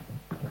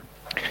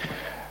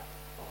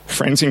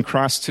Friends in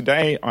Christ,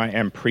 today I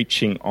am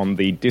preaching on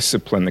the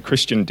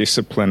Christian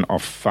discipline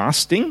of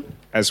fasting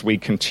as we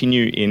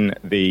continue in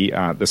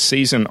the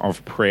season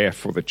of prayer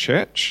for the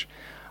church.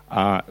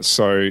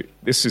 So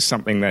this is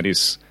something that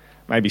is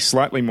maybe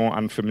slightly more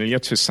unfamiliar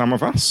to some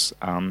of us,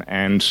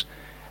 and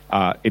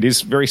it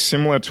is very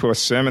similar to a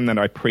sermon that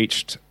I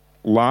preached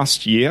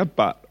last year,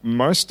 but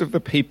most of the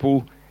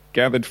people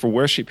gathered for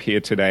worship here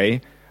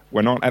today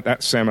were not at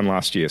that sermon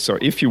last year. So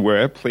if you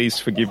were, please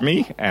forgive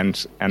me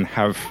and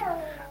have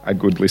a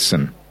good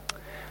listen.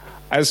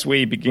 As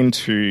we begin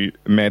to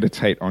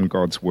meditate on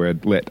God's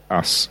word, let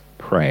us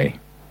pray.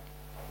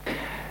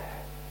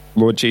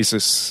 Lord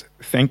Jesus,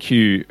 thank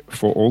you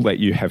for all that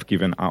you have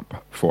given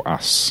up for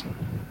us.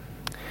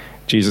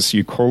 Jesus,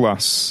 you call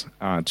us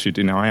to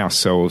deny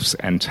ourselves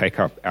and take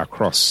up our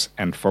cross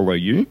and follow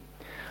you.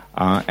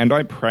 And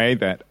I pray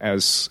that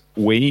as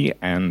we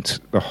and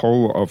the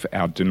whole of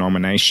our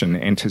denomination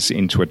enters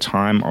into a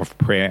time of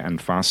prayer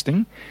and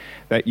fasting,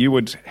 that you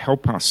would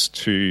help us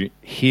to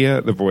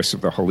hear the voice of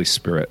the Holy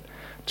Spirit,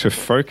 to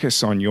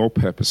focus on your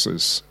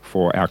purposes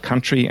for our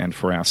country and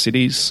for our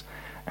cities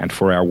and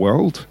for our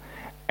world,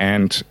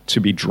 and to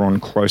be drawn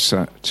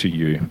closer to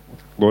you.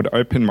 Lord,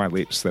 open my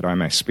lips that I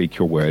may speak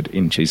your word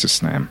in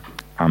Jesus' name.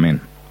 Amen.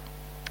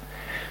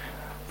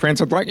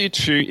 Friends, I'd like you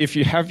to, if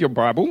you have your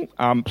Bible,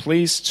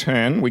 please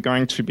turn. We're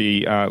going to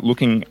be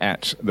looking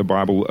at the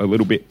Bible a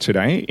little bit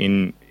today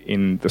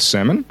in the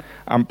sermon.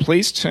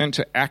 Please turn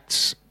to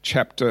Acts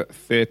chapter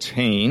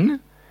 13,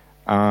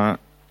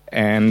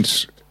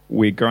 and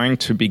we're going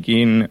to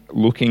begin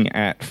looking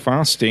at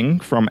fasting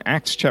from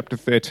Acts chapter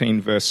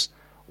 13, verse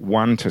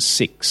 1 to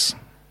 6.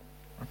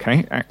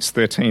 Okay, Acts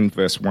 13,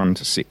 verse 1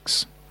 to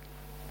 6.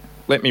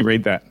 Let me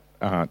read that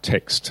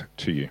text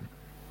to you.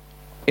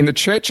 In the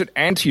church at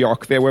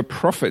Antioch there were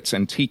prophets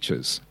and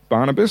teachers: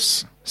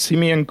 Barnabas,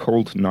 Simeon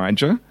called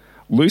Niger,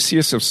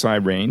 Lucius of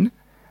Cyrene,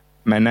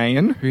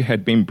 Manaen, who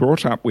had been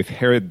brought up with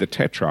Herod the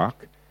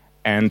Tetrarch,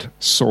 and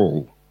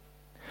Saul.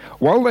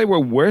 While they were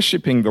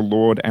worshipping the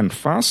Lord and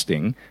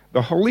fasting,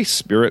 the Holy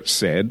Spirit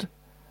said,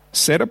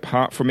 "Set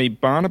apart for me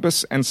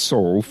Barnabas and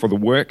Saul for the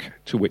work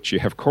to which you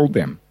have called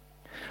them."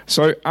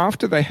 So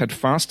after they had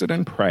fasted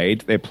and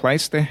prayed, they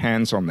placed their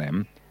hands on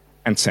them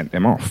and sent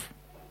them off.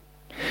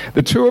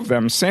 The two of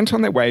them, sent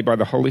on their way by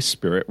the Holy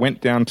Spirit, went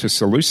down to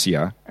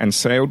Seleucia and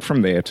sailed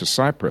from there to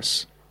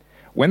Cyprus.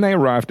 When they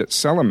arrived at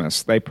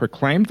Salamis, they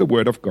proclaimed the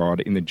word of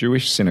God in the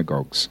Jewish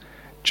synagogues.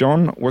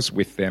 John was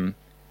with them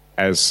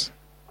as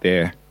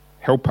their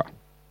helper.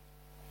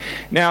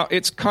 Now,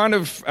 it's kind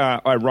of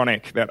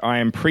ironic that I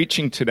am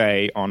preaching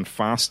today on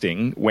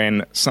fasting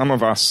when some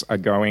of us are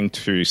going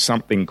to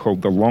something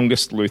called the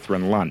longest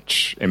Lutheran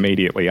lunch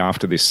immediately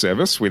after this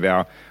service with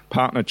our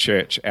partner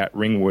church at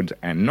Ringwood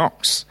and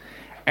Knox.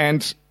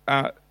 And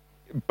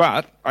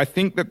but I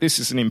think that this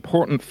is an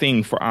important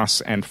thing for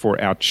us and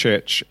for our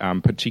church,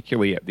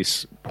 particularly at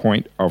this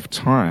point of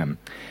time.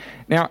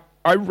 Now,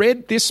 I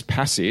read this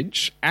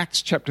passage,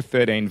 Acts chapter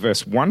 13,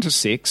 verse 1 to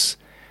 6,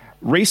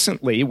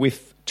 recently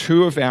with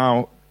two of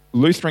our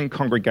Lutheran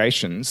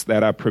congregations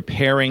that are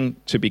preparing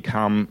to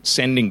become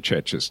sending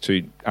churches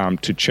to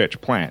church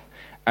plant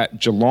at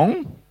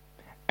Geelong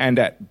and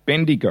at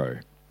Bendigo.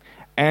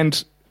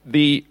 And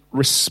the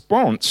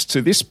response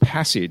to this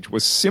passage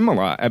was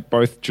similar at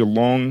both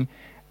Geelong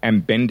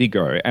and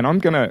Bendigo. And I'm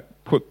going to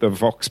put the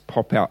Vox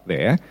Pop out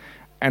there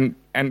and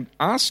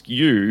ask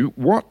you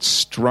what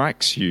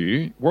strikes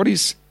you, what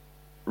is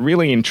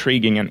really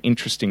intriguing and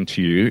interesting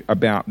to you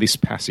about this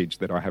passage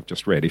that I have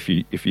just read, if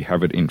you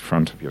have it in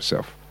front of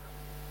yourself.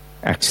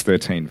 Acts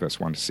 13, verse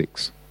 1 to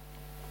 6.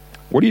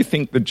 What do you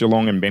think the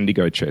Geelong and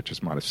Bendigo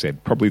churches might have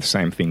said? Probably the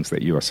same things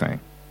that you are saying.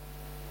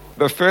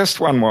 The first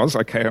one was,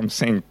 okay, I'm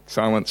seeing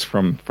silence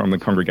from the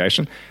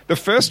congregation. The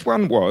first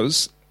one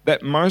was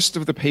that most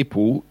of the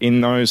people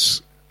in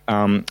those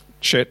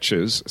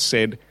churches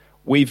said,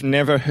 "We've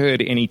never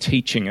heard any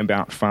teaching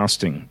about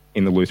fasting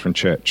in the Lutheran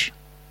Church.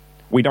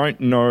 We don't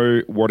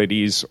know what it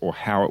is or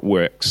how it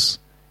works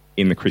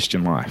in the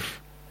Christian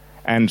life."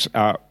 And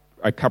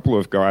a couple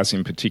of guys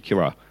in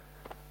particular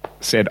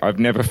said, "I've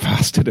never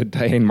fasted a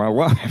day in my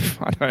life.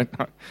 I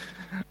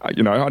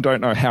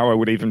don't know how I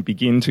would even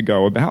begin to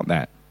go about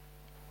that."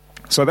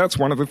 So that's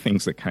one of the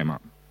things that came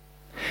up.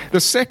 The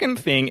second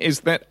thing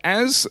is that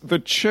as the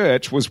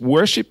church was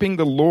worshipping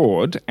the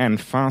Lord and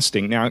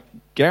fasting, now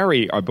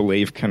Gary, I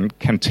believe, can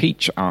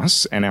teach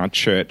us and our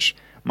church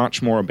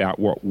much more about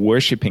what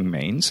worshipping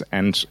means,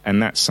 and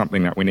that's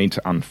something that we need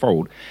to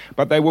unfold.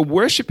 But they were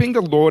worshipping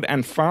the Lord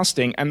and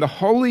fasting, and the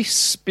Holy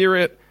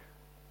Spirit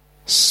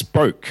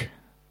spoke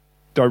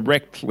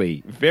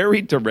directly,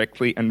 very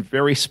directly and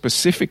very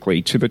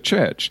specifically to the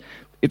church.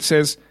 It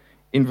says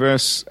in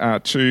verse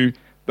 2,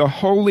 "The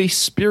Holy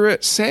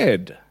Spirit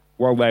said,"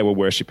 while they were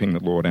worshipping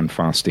the Lord and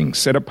fasting,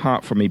 "Set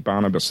apart for me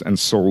Barnabas and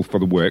Saul for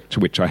the work to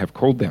which I have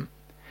called them."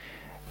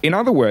 In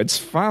other words,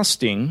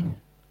 fasting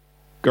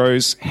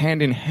goes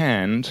hand in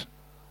hand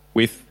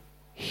with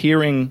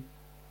hearing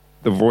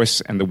the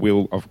voice and the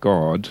will of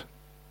God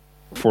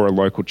for a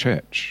local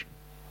church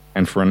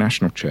and for a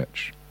national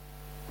church.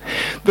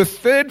 The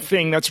third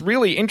thing that's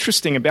really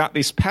interesting about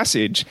this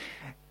passage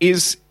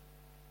is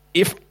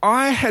if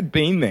I had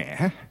been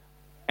there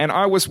and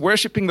I was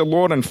worshipping the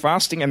Lord and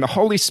fasting and the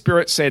Holy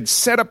Spirit said,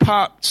 set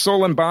apart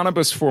Saul and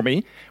Barnabas for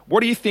me, what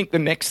do you think the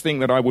next thing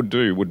that I would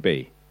do would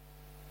be?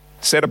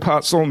 Set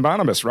apart Saul and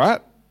Barnabas,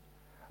 right?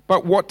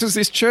 But what does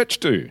this church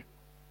do?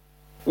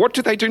 What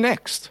do they do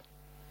next?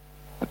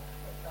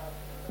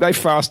 They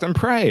fast and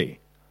pray.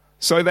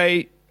 So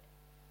they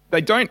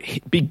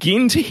don't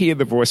begin to hear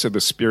the voice of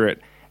the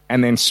Spirit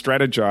and then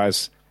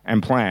strategize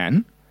and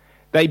plan.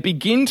 They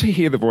begin to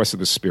hear the voice of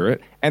the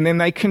Spirit, and then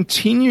they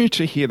continue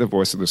to hear the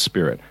voice of the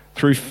Spirit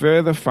through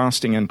further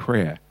fasting and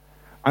prayer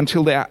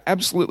until they are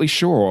absolutely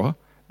sure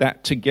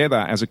that together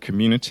as a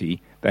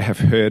community they have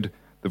heard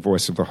the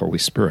voice of the Holy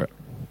Spirit.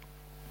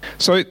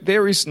 So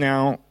there is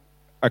now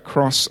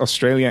across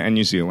Australia and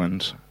New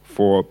Zealand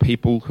for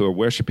people who are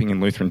worshipping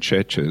in Lutheran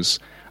churches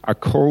a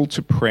call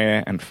to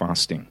prayer and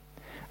fasting.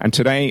 And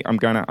today I'm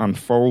going to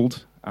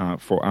unfold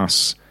for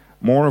us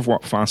more of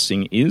what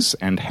fasting is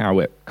and how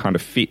it kind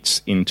of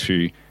fits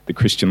into the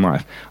Christian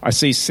life. I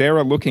see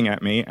Sarah looking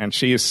at me and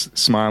she is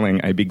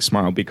smiling a big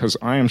smile because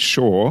I am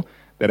sure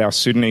that our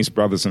Sudanese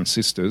brothers and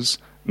sisters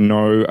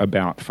know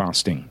about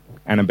fasting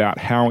and about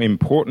how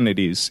important it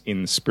is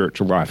in the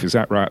spiritual life. Is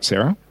that right,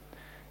 Sarah?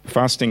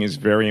 Fasting is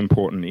very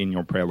important in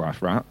your prayer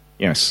life, right?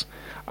 Yes.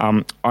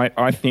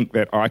 I think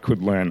that I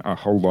could learn a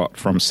whole lot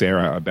from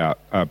Sarah about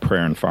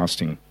prayer and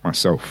fasting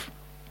myself.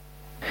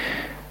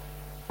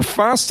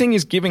 Fasting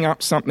is giving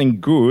up something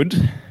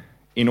good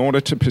in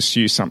order to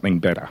pursue something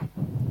better.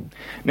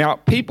 Now,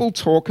 people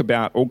talk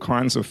about all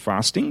kinds of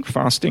fasting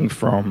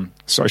from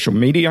social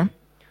media,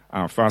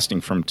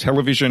 fasting from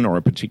television or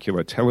a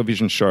particular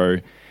television show.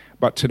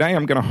 But today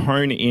I'm going to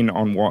hone in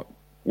on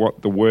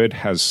what the word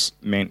has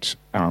meant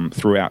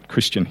throughout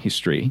Christian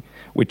history,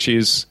 which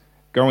is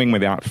going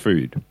without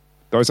food.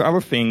 Those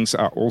other things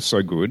are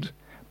also good,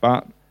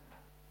 but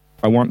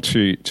I want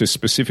to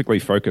specifically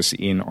focus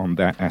in on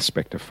that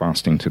aspect of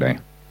fasting today.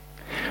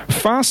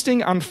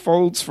 Fasting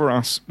unfolds for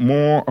us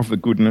more of the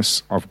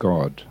goodness of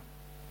God.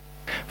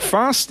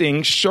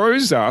 Fasting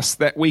shows us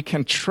that we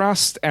can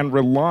trust and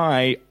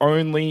rely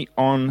only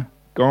on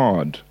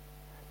God.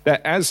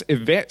 That, as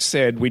Yvette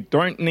said, we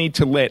don't need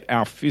to let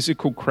our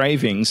physical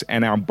cravings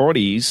and our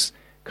bodies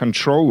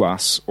control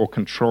us or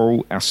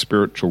control our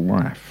spiritual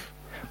life.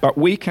 But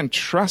we can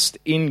trust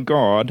in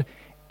God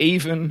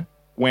even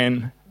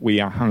when we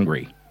are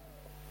hungry.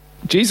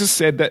 Jesus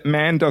said that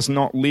man does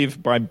not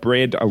live by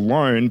bread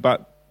alone,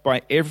 but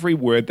by every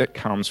word that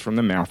comes from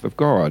the mouth of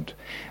God.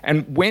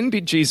 And when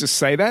did Jesus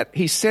say that?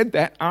 He said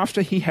that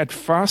after he had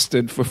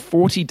fasted for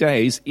 40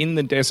 days in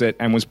the desert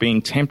and was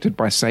being tempted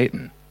by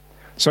Satan.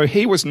 So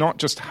he was not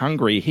just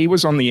hungry, he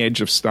was on the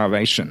edge of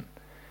starvation.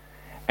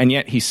 And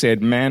yet he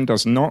said, man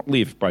does not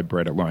live by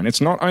bread alone.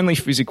 It's not only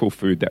physical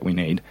food that we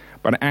need,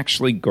 but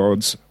actually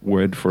God's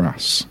word for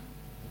us.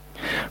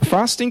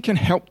 Fasting can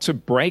help to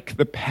break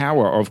the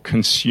power of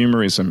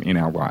consumerism in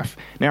our life.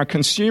 Now,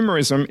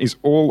 consumerism is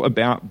all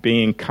about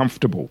being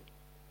comfortable.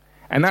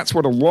 And that's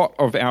what a lot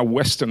of our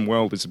Western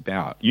world is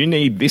about. You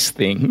need this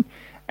thing,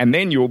 and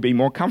then you'll be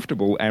more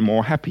comfortable and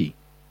more happy.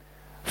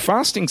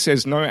 Fasting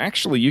says, no,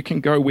 actually, you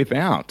can go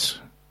without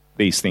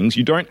these things.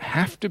 You don't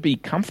have to be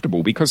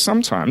comfortable, because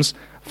sometimes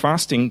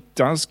fasting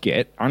does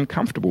get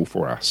uncomfortable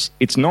for us.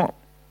 It's not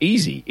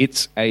easy.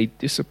 It's a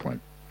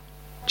discipline.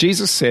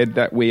 Jesus said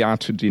that we are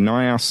to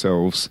deny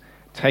ourselves,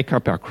 take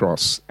up our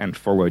cross, and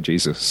follow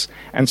Jesus.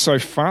 And so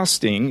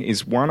fasting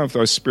is one of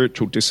those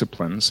spiritual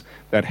disciplines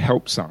that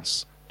helps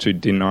us to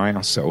deny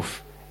ourselves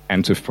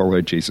and to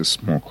follow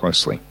Jesus more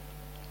closely.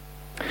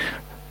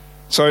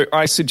 So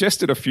I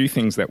suggested a few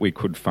things that we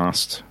could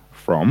fast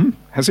from.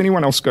 Has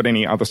anyone else got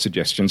any other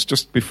suggestions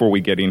just before we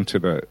get into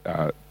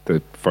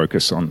the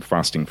focus on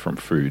fasting from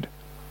food?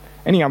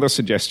 Any other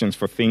suggestions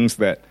for things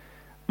that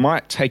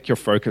might take your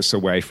focus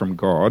away from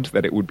God,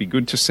 that it would be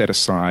good to set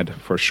aside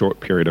for a short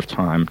period of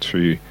time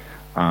to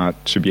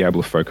be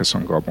able to focus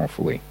on God more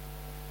fully?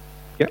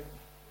 Yep,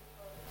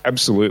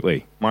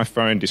 absolutely. My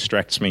phone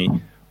distracts me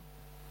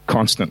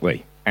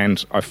constantly,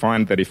 and I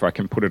find that if I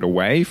can put it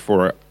away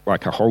for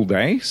like a whole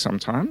day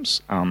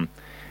sometimes,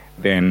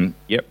 then,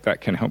 yep,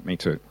 that can help me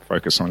to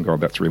focus on God.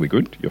 That's really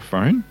good. Your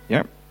phone,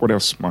 yep. What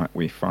else might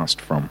we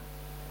fast from?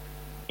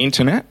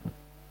 Internet,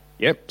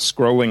 yep.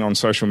 Scrolling on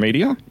social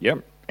media, yep.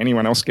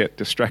 Anyone else get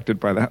distracted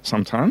by that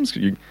sometimes?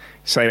 You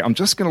say, I'm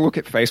just going to look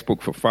at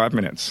Facebook for 5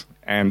 minutes,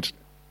 and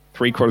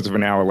 3/4 of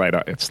an hour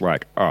later, it's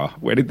like, oh,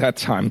 where did that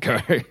time go?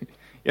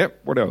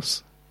 Yep, what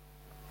else?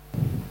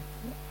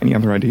 Any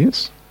other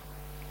ideas?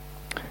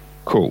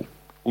 Cool.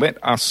 Let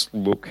us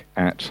look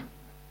at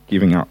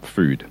giving up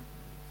food.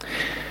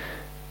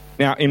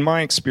 Now, in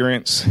my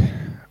experience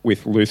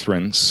with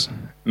Lutherans,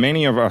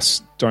 many of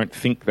us don't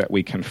think that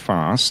we can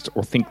fast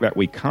or think that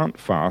we can't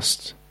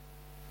fast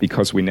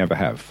because we never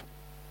have.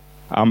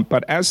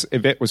 But as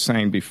Yvette was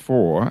saying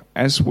before,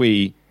 as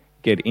we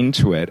get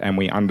into it and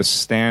we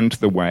understand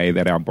the way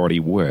that our body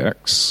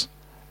works,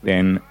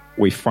 then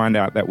we find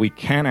out that we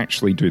can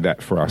actually do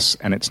that for us,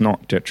 and it's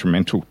not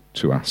detrimental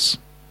to us.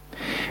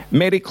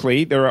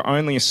 Medically, there are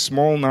only a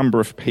small number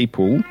of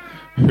people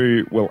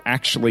who will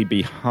actually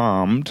be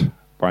harmed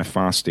by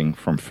fasting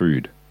from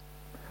food.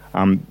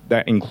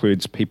 That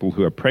includes people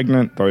who are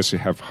pregnant, those who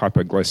have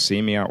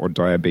hypoglycemia or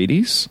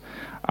diabetes,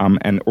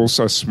 and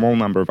also a small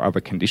number of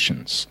other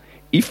conditions.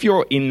 If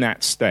you're in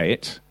that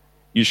state,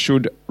 you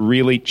should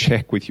really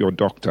check with your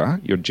doctor,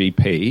 your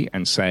GP,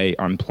 and say,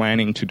 I'm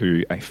planning to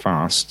do a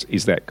fast.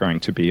 Is that going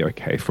to be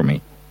okay for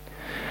me?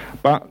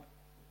 But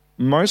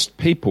most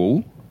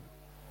people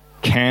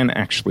can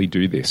actually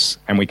do this,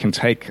 and we can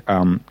take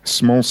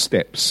small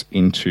steps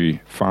into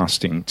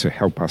fasting to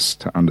help us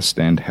to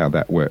understand how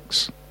that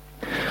works.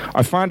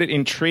 I find it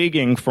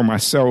intriguing for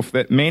myself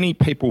that many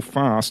people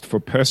fast for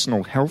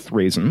personal health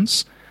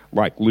reasons,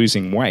 like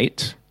losing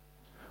weight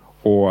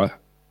or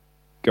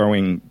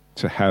going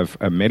to have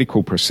a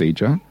medical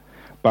procedure,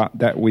 but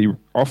that we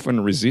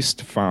often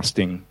resist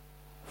fasting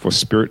for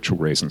spiritual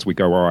reasons. We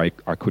go, I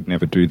could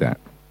never do that.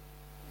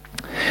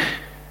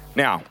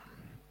 Now,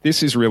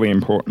 this is really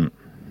important.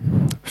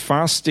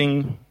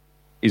 Fasting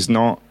is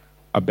not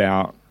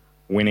about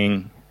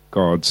winning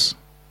God's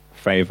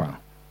favor.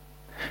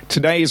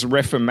 Today is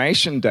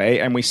Reformation Day,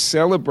 and we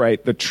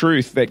celebrate the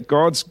truth that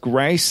God's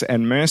grace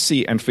and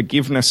mercy and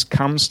forgiveness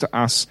comes to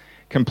us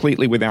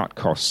completely without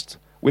cost.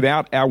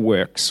 Without our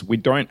works, we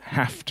don't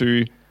have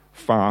to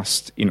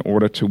fast in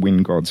order to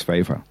win God's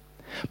favor.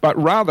 But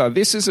rather,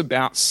 this is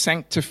about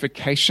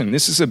sanctification.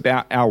 This is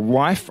about our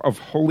life of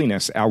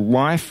holiness, our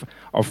life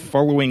of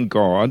following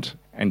God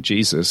and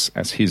Jesus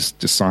as his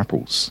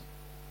disciples.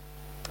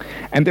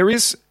 And there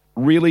is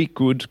really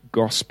good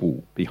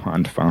gospel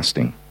behind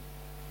fasting.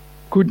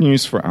 Good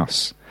news for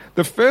us.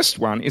 The first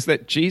one is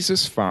that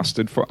Jesus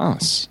fasted for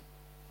us.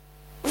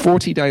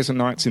 40 days and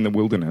nights in the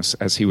wilderness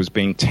as he was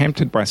being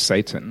tempted by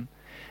Satan.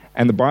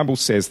 And the Bible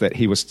says that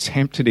he was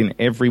tempted in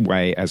every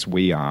way as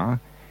we are,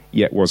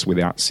 yet was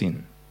without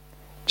sin.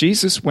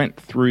 Jesus went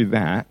through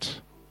that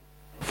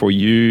for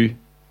you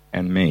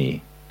and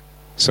me,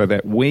 so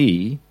that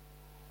we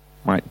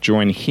might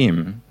join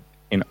him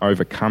in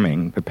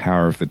overcoming the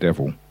power of the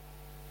devil.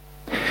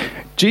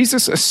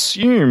 Jesus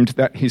assumed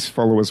that his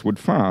followers would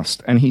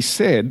fast, and he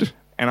said,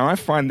 and I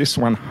find this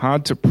one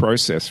hard to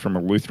process from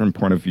a Lutheran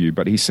point of view,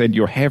 but he said,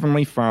 your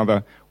heavenly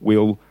Father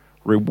will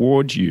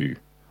reward you.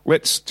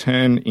 Let's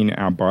turn in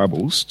our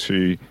Bibles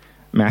to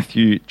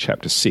Matthew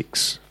chapter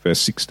 6, verse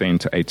 16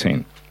 to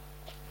 18.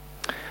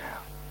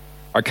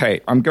 Okay,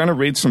 I'm going to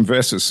read some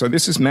verses. So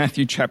this is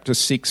Matthew chapter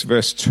 6,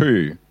 verse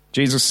 2.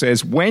 Jesus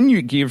says, when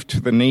you give to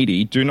the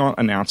needy, do not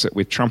announce it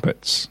with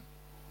trumpets.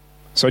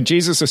 So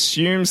Jesus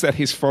assumes that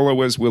his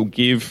followers will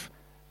give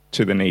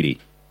to the needy.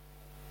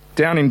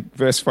 Down in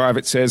verse 5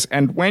 it says,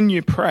 and when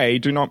you pray,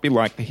 do not be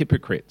like the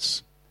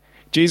hypocrites.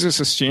 Jesus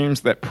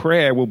assumes that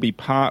prayer will be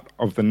part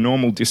of the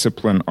normal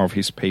discipline of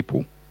his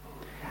people.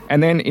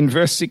 And then in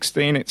verse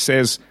 16 it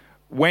says,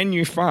 when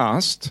you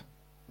fast,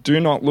 do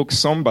not look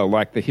somber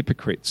like the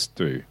hypocrites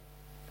do.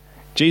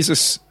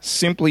 Jesus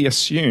simply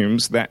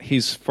assumes that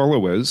his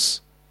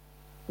followers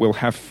will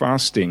have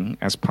fasting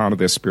as part of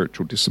their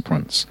spiritual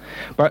disciplines.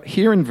 But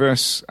here in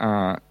verse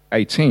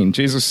 18,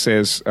 Jesus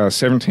says,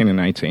 17 and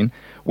 18,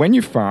 when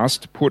you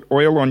fast, put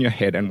oil on your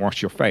head and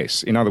wash your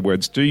face. In other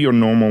words, do your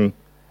normal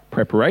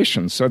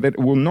preparation so that it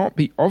will not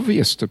be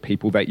obvious to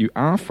people that you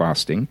are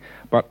fasting,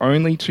 but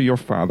only to your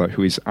Father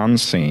who is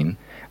unseen.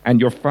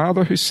 And your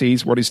Father who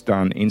sees what is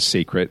done in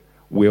secret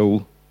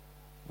will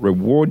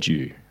reward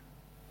you.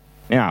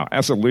 Now,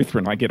 as a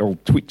Lutheran, I get all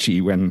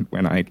twitchy when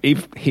I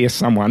hear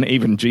someone,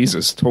 even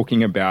Jesus,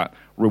 talking about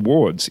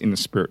rewards in the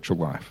spiritual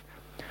life.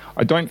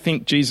 I don't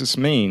think Jesus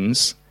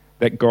means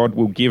that God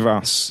will give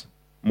us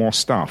more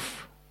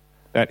stuff,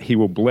 that he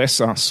will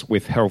bless us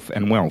with health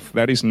and wealth.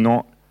 That is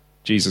not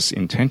Jesus'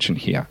 intention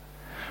here.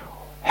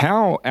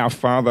 How our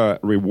Father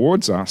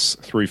rewards us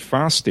through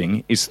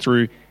fasting is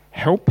through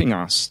helping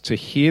us to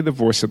hear the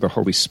voice of the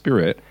Holy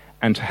Spirit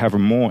and to have a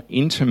more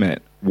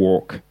intimate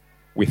walk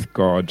with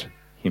God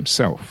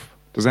himself.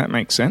 Does that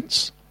make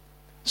sense?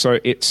 So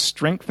it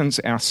strengthens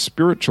our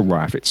spiritual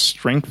life. It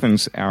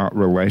strengthens our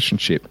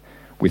relationship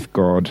with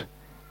God,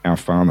 our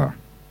Father.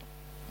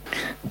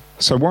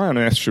 So why on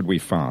earth should we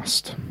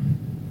fast?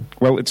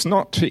 Well, it's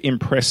not to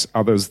impress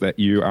others that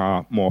you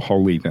are more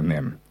holy than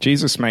them.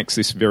 Jesus makes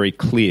this very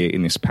clear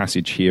in this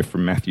passage here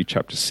from Matthew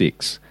chapter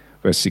 6,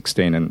 verse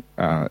 16.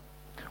 And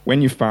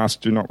when you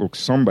fast, do not look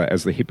somber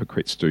as the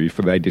hypocrites do,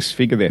 for they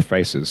disfigure their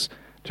faces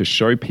to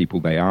show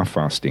people they are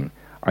fasting.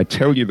 I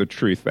tell you the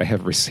truth, they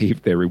have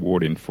received their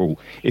reward in full.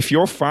 If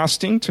you're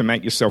fasting to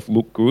make yourself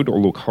look good or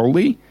look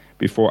holy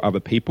before other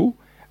people,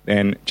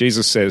 then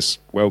Jesus says,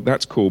 well,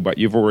 that's cool, but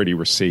you've already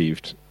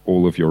received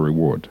all of your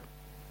reward.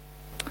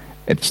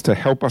 It's to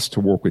help us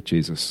to walk with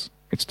Jesus.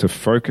 It's to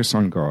focus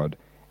on God.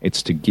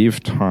 It's to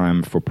give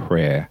time for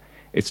prayer.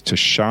 It's to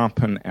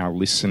sharpen our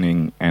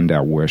listening and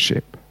our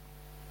worship.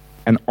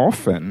 And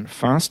often,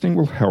 fasting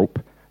will help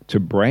to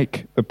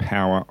break the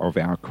power of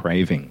our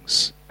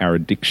cravings, our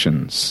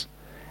addictions,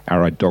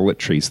 our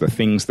idolatries, the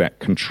things that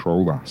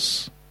control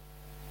us.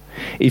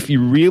 If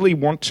you really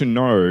want to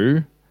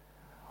know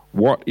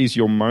what is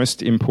your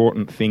most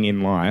important thing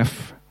in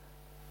life,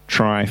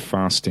 try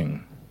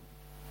fasting.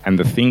 And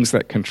the things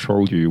that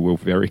control you will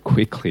very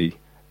quickly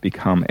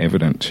become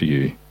evident to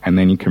you. And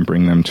then you can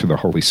bring them to the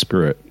Holy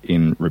Spirit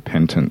in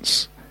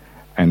repentance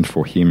and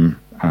for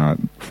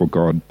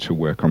God to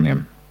work on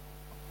them.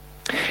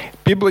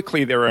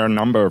 Biblically, there are a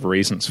number of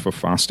reasons for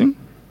fasting.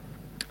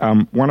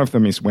 One of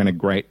them is when a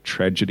great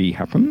tragedy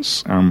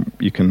happens.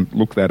 You can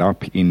look that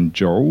up in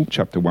Joel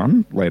chapter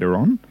 1 later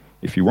on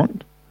if you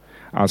want.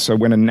 So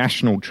when a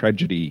national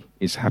tragedy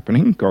is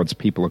happening, God's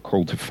people are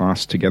called to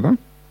fast together.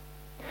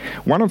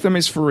 One of them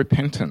is for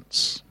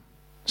repentance.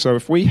 So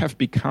if we have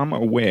become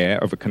aware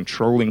of a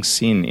controlling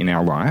sin in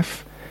our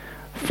life,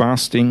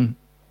 fasting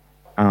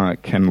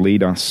can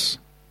lead us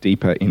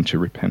deeper into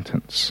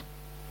repentance.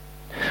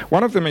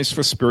 One of them is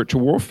for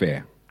spiritual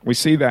warfare. We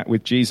see that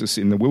with Jesus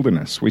in the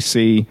wilderness. We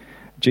see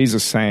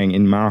Jesus saying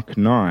in Mark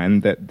 9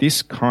 that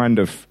this kind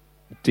of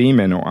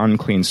demon or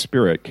unclean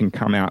spirit can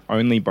come out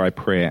only by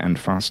prayer and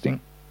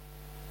fasting.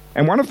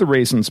 And one of the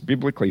reasons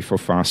biblically for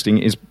fasting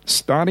is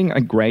starting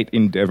a great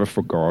endeavor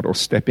for God or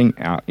stepping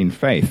out in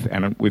faith.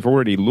 And we've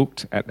already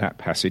looked at that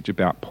passage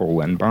about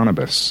Paul and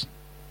Barnabas.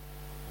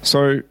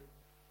 So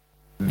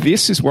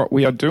this is what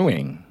we are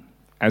doing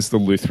as the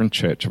Lutheran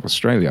Church of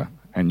Australia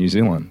and New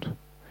Zealand.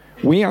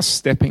 We are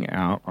stepping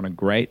out on a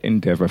great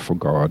endeavor for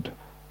God.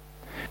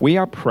 We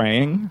are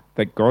praying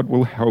that God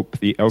will help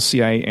the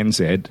LCA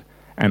NZ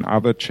and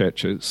other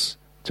churches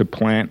to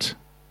plant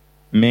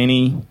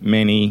many,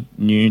 many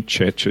new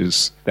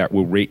churches that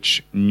will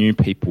reach new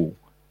people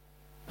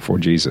for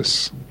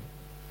Jesus.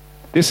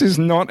 This is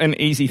not an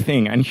easy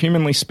thing, and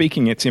humanly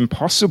speaking, it's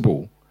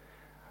impossible.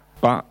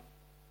 But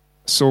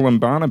Saul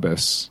and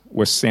Barnabas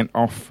were sent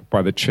off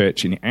by the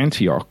church in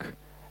Antioch,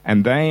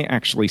 and they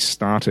actually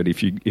started,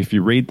 if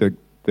you read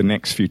the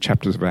next few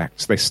chapters of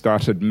Acts, they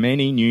started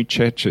many new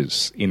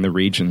churches in the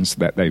regions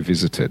that they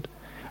visited,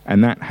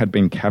 and that had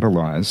been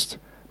catalyzed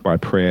by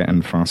prayer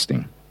and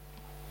fasting.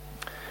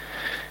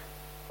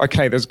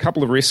 Okay, there's a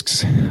couple of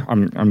risks.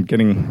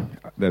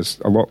 There's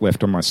a lot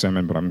left on my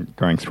sermon, but I'm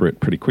going through it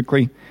pretty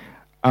quickly.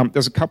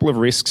 There's a couple of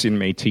risks in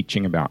me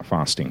teaching about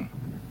fasting.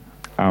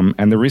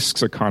 And the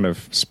risks are kind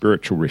of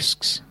spiritual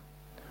risks.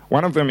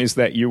 One of them is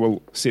that you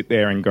will sit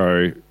there and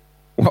go,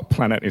 what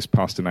planet is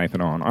Pastor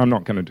Nathan on? I'm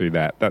not going to do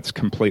that. That's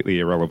completely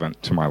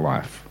irrelevant to my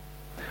life.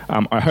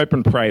 I hope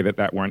and pray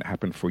that won't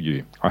happen for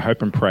you. I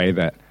hope and pray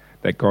that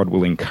God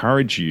will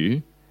encourage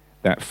you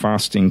that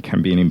fasting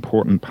can be an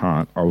important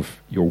part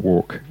of your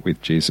walk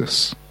with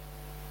Jesus.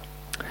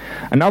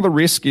 Another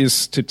risk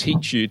is to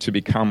teach you to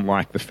become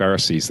like the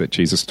Pharisees that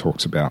Jesus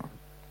talks about.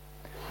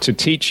 To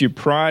teach you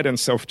pride and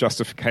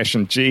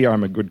self-justification. Gee,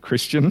 I'm a good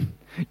Christian.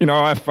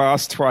 I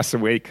fast twice a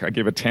week. I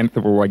give a tenth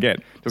of all I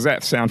get. Does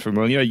that sound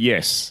familiar?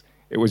 Yes.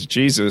 It was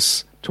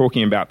Jesus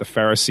talking about the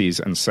Pharisees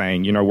and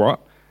saying, you know what?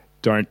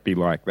 Don't be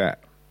like that.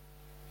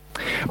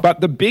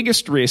 But the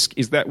biggest risk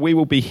is that we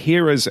will be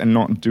hearers and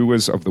not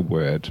doers of the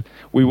word.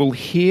 We will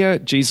hear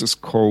Jesus'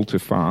 call to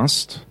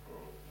fast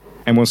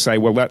and we'll say,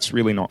 well, that's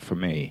really not for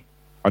me.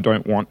 I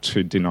don't want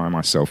to deny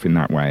myself in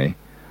that way.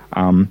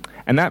 And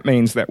that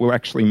means that we'll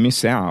actually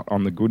miss out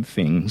on the good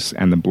things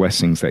and the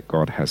blessings that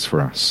God has for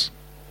us.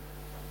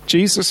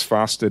 Jesus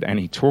fasted and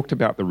he talked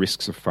about the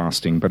risks of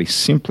fasting, but he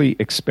simply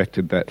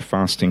expected that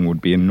fasting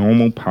would be a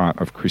normal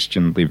part of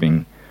Christian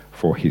living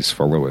for his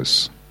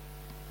followers.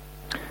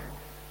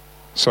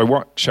 So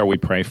what shall we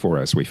pray for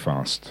as we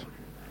fast?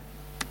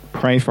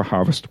 Pray for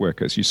harvest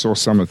workers. You saw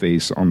some of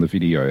these on the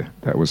video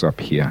that was up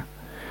here.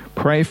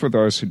 Pray for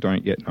those who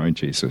don't yet know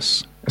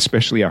Jesus,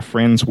 especially our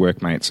friends,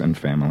 workmates, and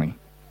family.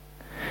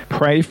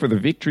 Pray for the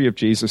victory of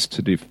Jesus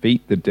to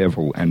defeat the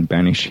devil and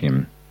banish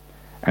him,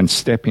 and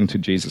step into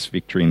Jesus'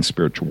 victory in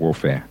spiritual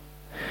warfare.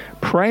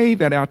 Pray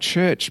that our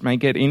church may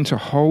get into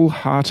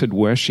wholehearted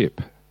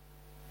worship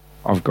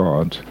of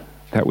God,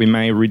 that we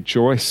may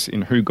rejoice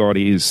in who God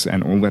is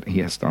and all that he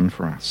has done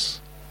for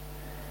us.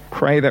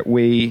 Pray that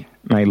we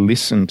may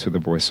listen to the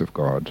voice of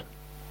God,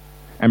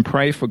 and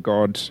pray for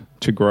God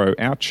to grow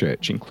our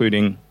church,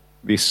 including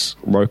this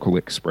local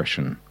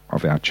expression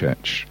of our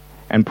church.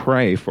 And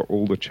pray for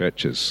all the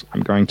churches.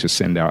 I'm going to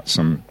send out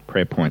some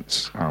prayer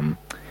points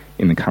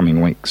in the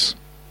coming weeks.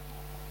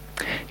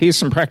 Here's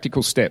some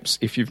practical steps.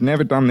 If you've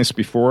never done this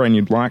before and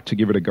you'd like to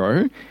give it a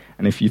go,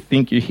 and if you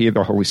think you hear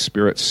the Holy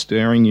Spirit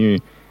stirring you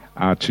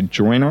to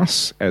join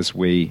us as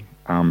we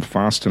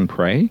fast and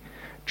pray,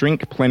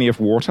 drink plenty of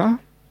water.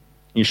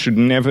 You should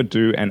never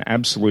do an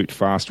absolute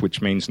fast,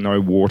 which means no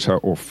water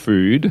or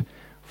food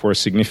for a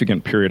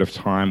significant period of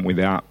time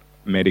without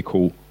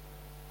medical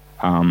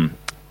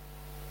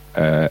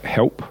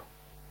help.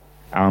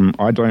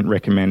 I don't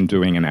recommend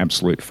doing an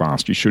absolute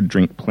fast. You should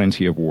drink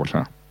plenty of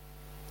water.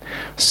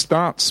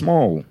 Start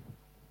small.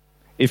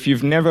 If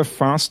you've never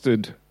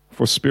fasted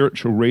for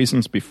spiritual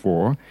reasons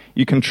before,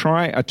 you can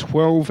try a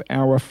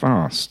 12-hour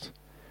fast,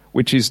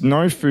 which is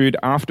no food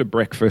after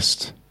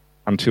breakfast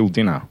until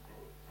dinner.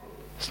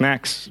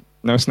 Snacks,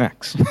 no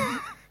snacks.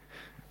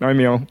 No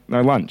meal,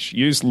 no lunch.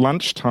 Use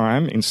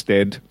lunchtime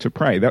instead to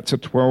pray. That's a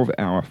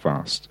 12-hour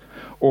fast.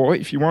 Or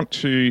if you want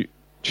to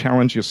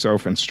challenge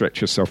yourself and stretch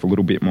yourself a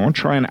little bit more,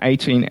 try an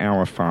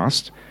 18-hour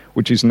fast,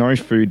 which is no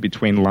food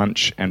between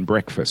lunch and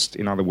breakfast.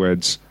 In other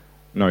words,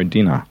 no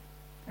dinner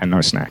and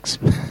no snacks.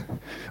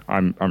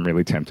 I'm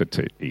really tempted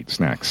to eat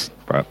snacks,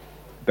 but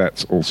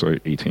that's also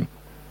eating.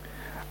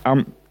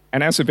 And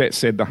as Yvette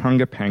said, the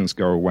hunger pangs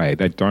go away.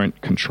 They don't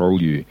control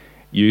you.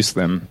 Use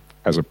them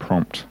as a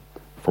prompt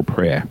for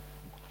prayer.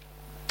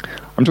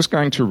 I'm just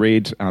going to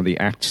read the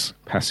Acts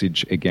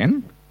passage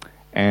again,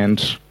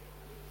 and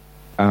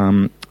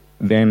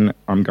then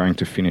I'm going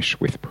to finish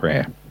with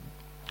prayer.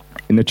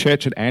 In the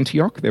church at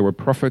Antioch, there were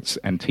prophets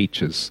and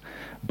teachers: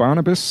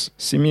 Barnabas,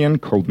 Simeon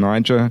called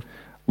Niger,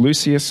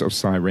 Lucius of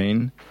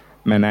Cyrene,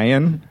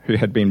 Manaen, who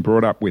had been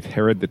brought up with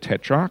Herod the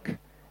Tetrarch,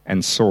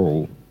 and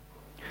Saul.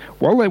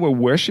 While they were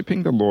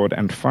worshipping the Lord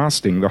and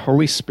fasting, the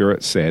Holy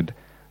Spirit said,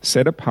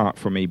 "Set apart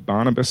for me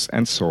Barnabas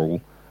and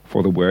Saul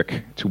for the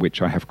work to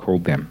which I have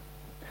called them."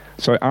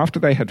 So after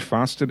they had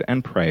fasted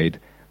and prayed,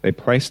 they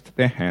placed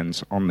their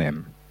hands on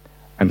them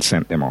and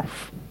sent them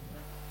off.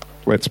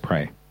 Let's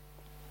pray.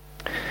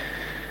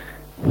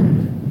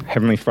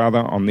 Heavenly Father,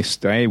 on this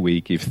day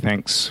we give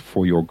thanks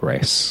for your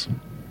grace.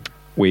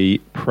 We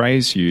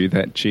praise you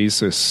that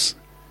Jesus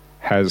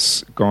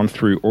has gone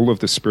through all of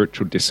the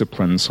spiritual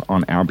disciplines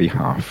on our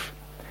behalf.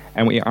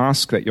 And we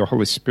ask that your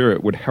Holy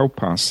Spirit would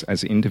help us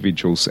as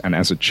individuals and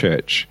as a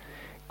church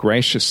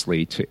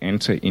graciously to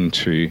enter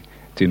into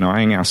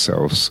denying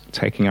ourselves,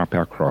 taking up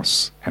our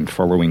cross, and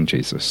following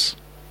Jesus.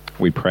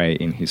 We pray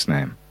in his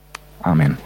name. Amen.